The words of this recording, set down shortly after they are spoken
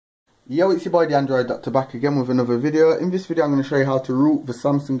Yo, it's your boy the Android Doctor back again with another video. In this video I'm going to show you how to root the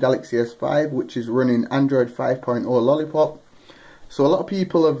Samsung Galaxy S5, which is running Android 5.0 Lollipop. So a lot of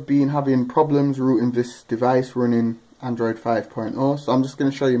people have been having problems rooting this device running Android 5.0, so I'm just going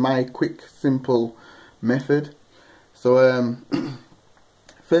to show you my quick simple method. So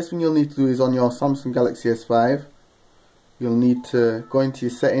first thing you'll need to do is on your Samsung Galaxy S5 you'll need to go into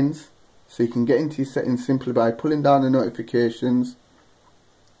your settings. So you can get into your settings simply by pulling down the notifications,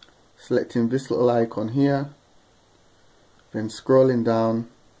 selecting this little icon here, then scrolling down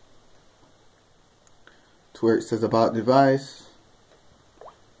to where it says about device.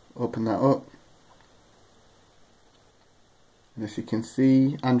 Open that up, and as you can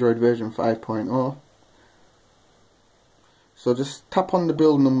see, Android version 5.0. So just tap on the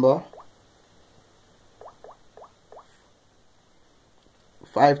build number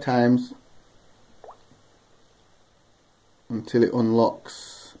 5 times until it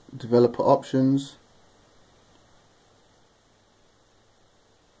unlocks developer options.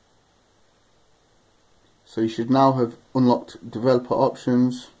 So you should now have unlocked developer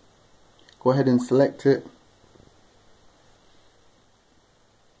options. Go ahead and select it.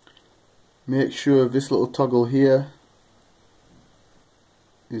 Make sure this little toggle here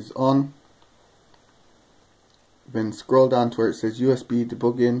is on. Then scroll down to where it says USB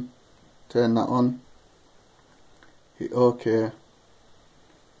debugging, turn that on. Hit OK.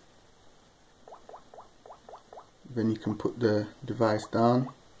 Then you can put the device down.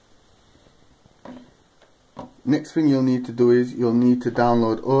 Next thing you'll need to do is you'll need to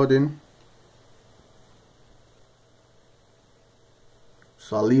download Odin.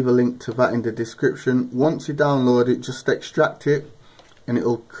 So I'll leave a link to that in the description. Once you download it, just extract it and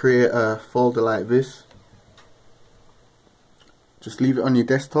it'll create a folder like this. Just leave it on your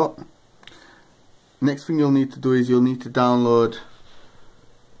desktop. Next thing you'll need to do is you'll need to download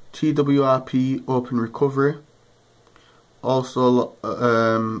TWRP Open Recovery. Also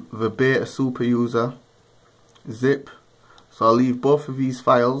the beta super user zip. So I'll leave both of these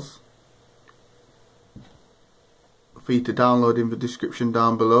files for you to download in the description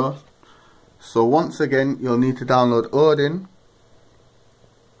down below. So once again you'll need to download Odin.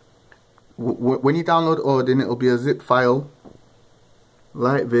 When you download Odin, it'll be a zip file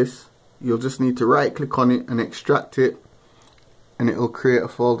like this. You'll just need to right click on it and extract it, and it'll create a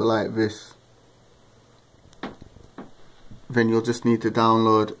folder like this. Then you'll just need to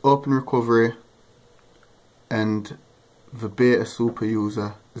download Open Recovery and the beta super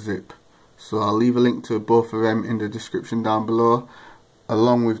user zip. So I'll leave a link to both of them in the description down below,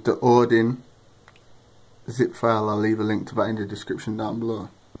 along with the Odin zip file. I'll leave a link to that in the description down below.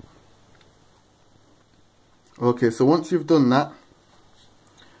 Okay, so once you've done that,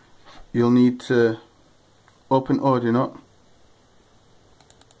 you'll need to open Odin up,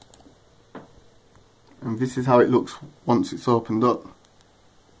 and this is how it looks once it's opened up.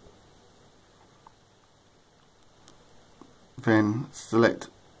 Then select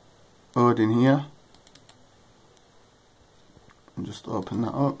Odin here and just open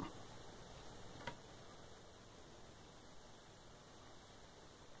that up.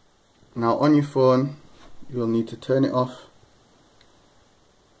 Now on your phone you'll need to turn it off.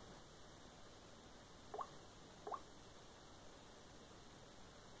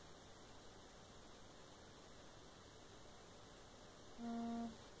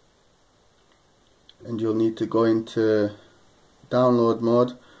 And you'll need to go into download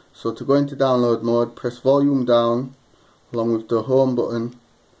mode. So to go into download mode, press volume down along with the home button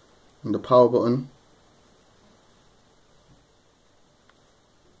and the power button.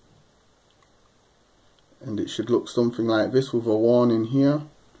 And it should look something like this with a warning here.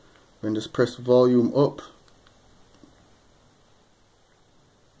 Then just press volume up.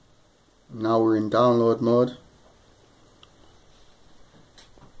 Now we're in download mode.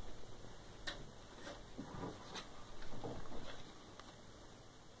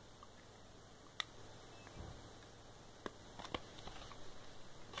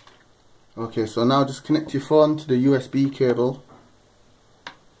 Okay, so now just connect your phone to the USB cable.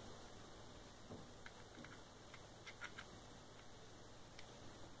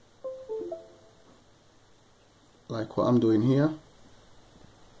 Like what I'm doing here.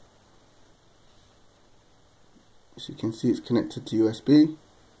 As you can see, it's connected to USB.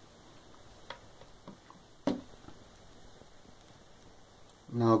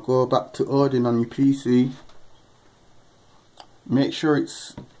 Now go back to Odin on your PC. Make sure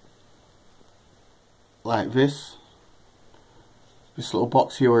it's like this little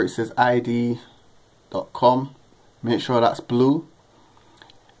box here where it says id.com. Make sure that's blue.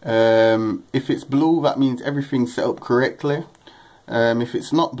 If it's blue, that means everything's set up correctly. If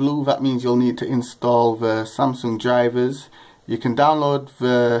it's not blue, that means you'll need to install the Samsung drivers. You can download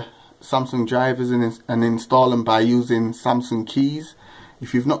the Samsung drivers and install them by using Samsung keys.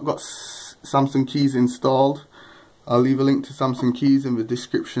 If you've not got Samsung keys installed, I'll leave a link to Samsung keys in the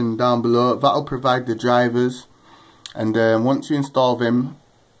description down below. That'll provide the drivers, and once you install them,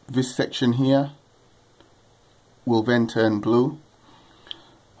 this section here will then turn blue.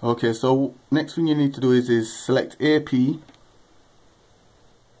 Okay, so next thing you need to do is select AP.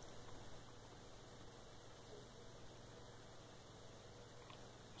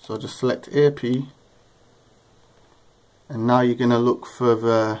 So just select AP, and now you're going to look for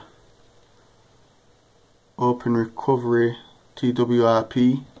the Open Recovery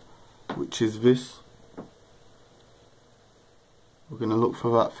TWRP, which is this. We're going to look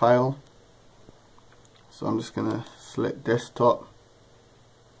for that file. So I'm just going to select desktop,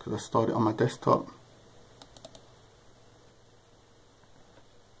 because I stored it on my desktop.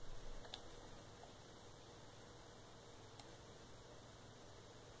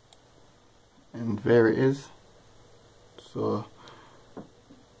 And there it is. So I'm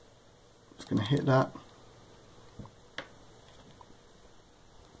just going to hit that.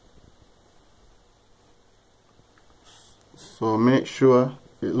 So make sure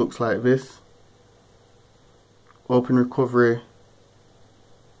it looks like this. Open recovery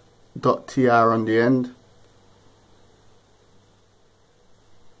 .tr on the end.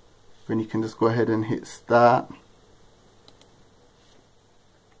 Then you can just go ahead and hit start.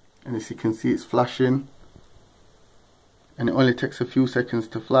 And as you can see, it's flashing, and it only takes a few seconds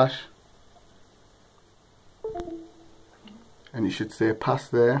to flash, and it should say pass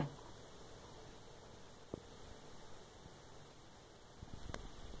there.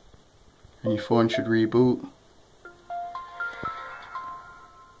 And your phone should reboot.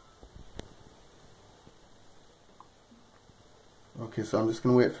 Okay, so I'm just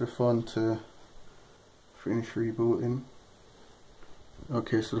going to wait for the phone to finish rebooting.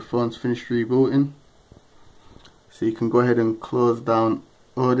 Okay, so the phone's finished rebooting. So you can go ahead and close down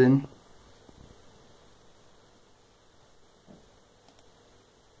Odin.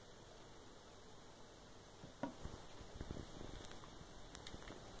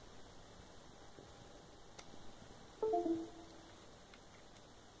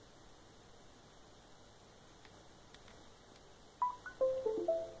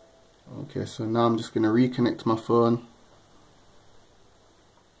 Okay, so now I'm just going to reconnect my phone.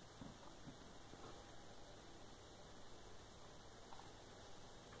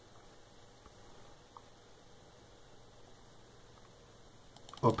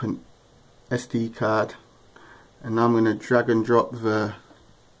 Open SD card, and now I'm going to drag and drop the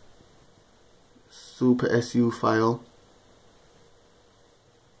Super SU file,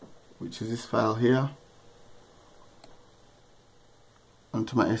 which is this file here,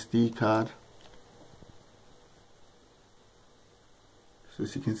 onto my SD card. So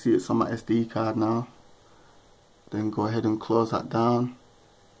as you can see, it's on my SD card now. Then go ahead and close that down.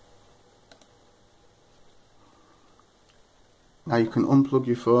 Now you can unplug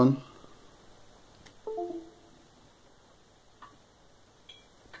your phone.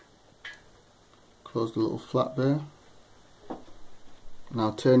 Close the little flap there.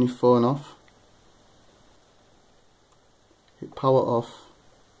 Now turn your phone off. Hit power off.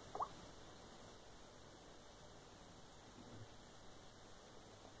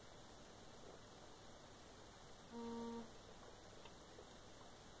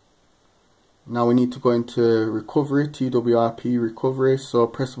 Now we need to go into recovery, TWRP recovery, so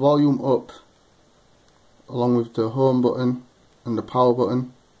press volume up along with the home button and the power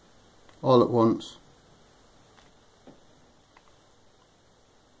button all at once.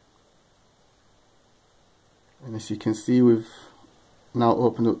 And as you can see, we've now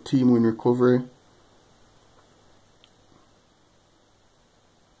opened up TeamWin Recovery.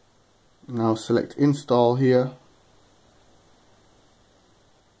 Now select install here.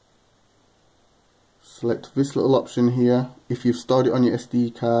 Select this little option here if you've stored it on your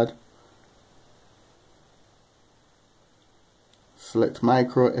SD card. Select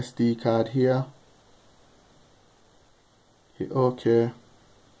micro SD card here. Hit OK.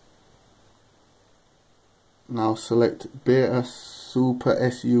 Now select Beta Super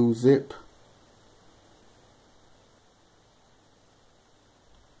SU zip.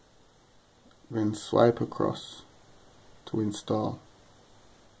 Then swipe across to install.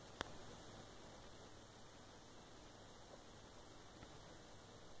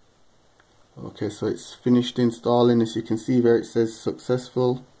 Okay, so it's finished installing. As you can see there, it says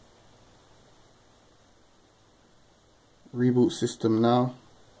successful. Reboot system now.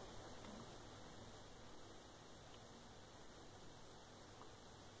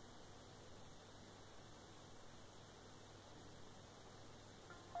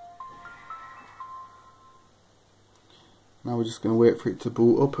 Now we're just going to wait for it to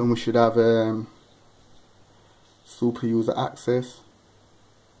boot up, and we should have super user access.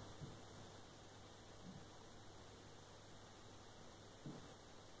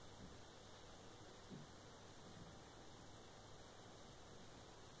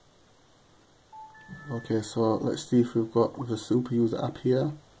 Okay, so let's see if we've got the super user app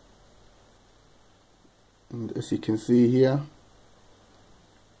here. And as you can see here,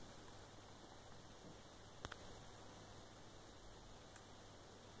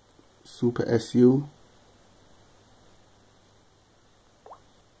 Super SU.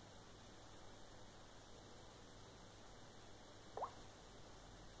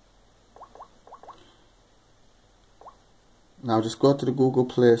 Now just go to the Google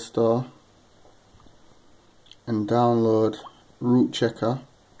Play Store and download Root Checker.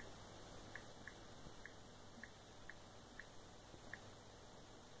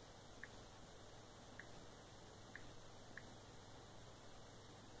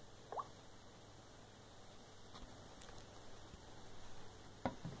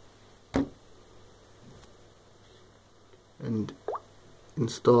 And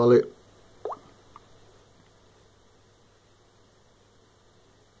install it.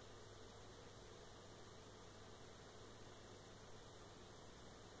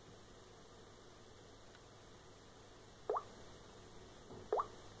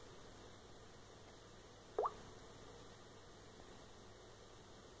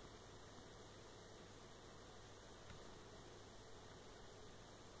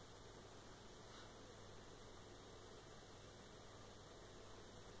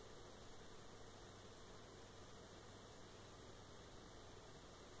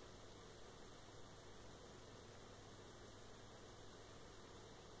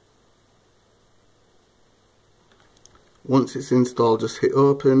 Once it's installed, just hit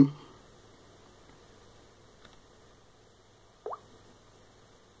open.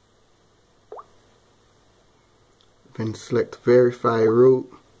 Then select verify root.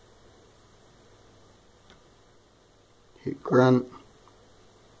 Hit grant.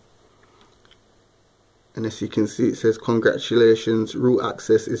 And as you can see, it says congratulations, root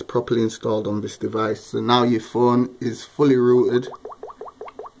access is properly installed on this device. So now your phone is fully rooted.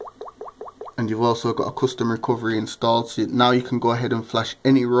 And you've also got a custom recovery installed, so now you can go ahead and flash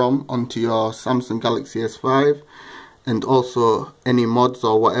any ROM onto your Samsung Galaxy S5 and also any mods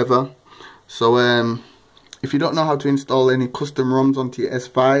or whatever. So if you don't know how to install any custom ROMs onto your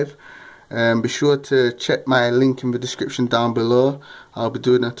S5, be sure to check my link in the description down below. I'll be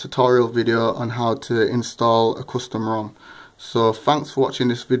doing a tutorial video on how to install a custom ROM. So thanks for watching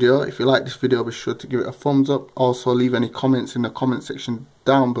this video. If you like this video, be sure to give it a thumbs up. Also leave any comments in the comment section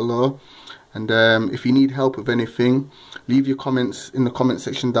down below. And if you need help with anything, leave your comments in the comment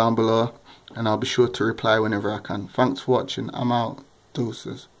section down below, and I'll be sure to reply whenever I can. Thanks for watching. I'm out.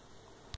 Deuces.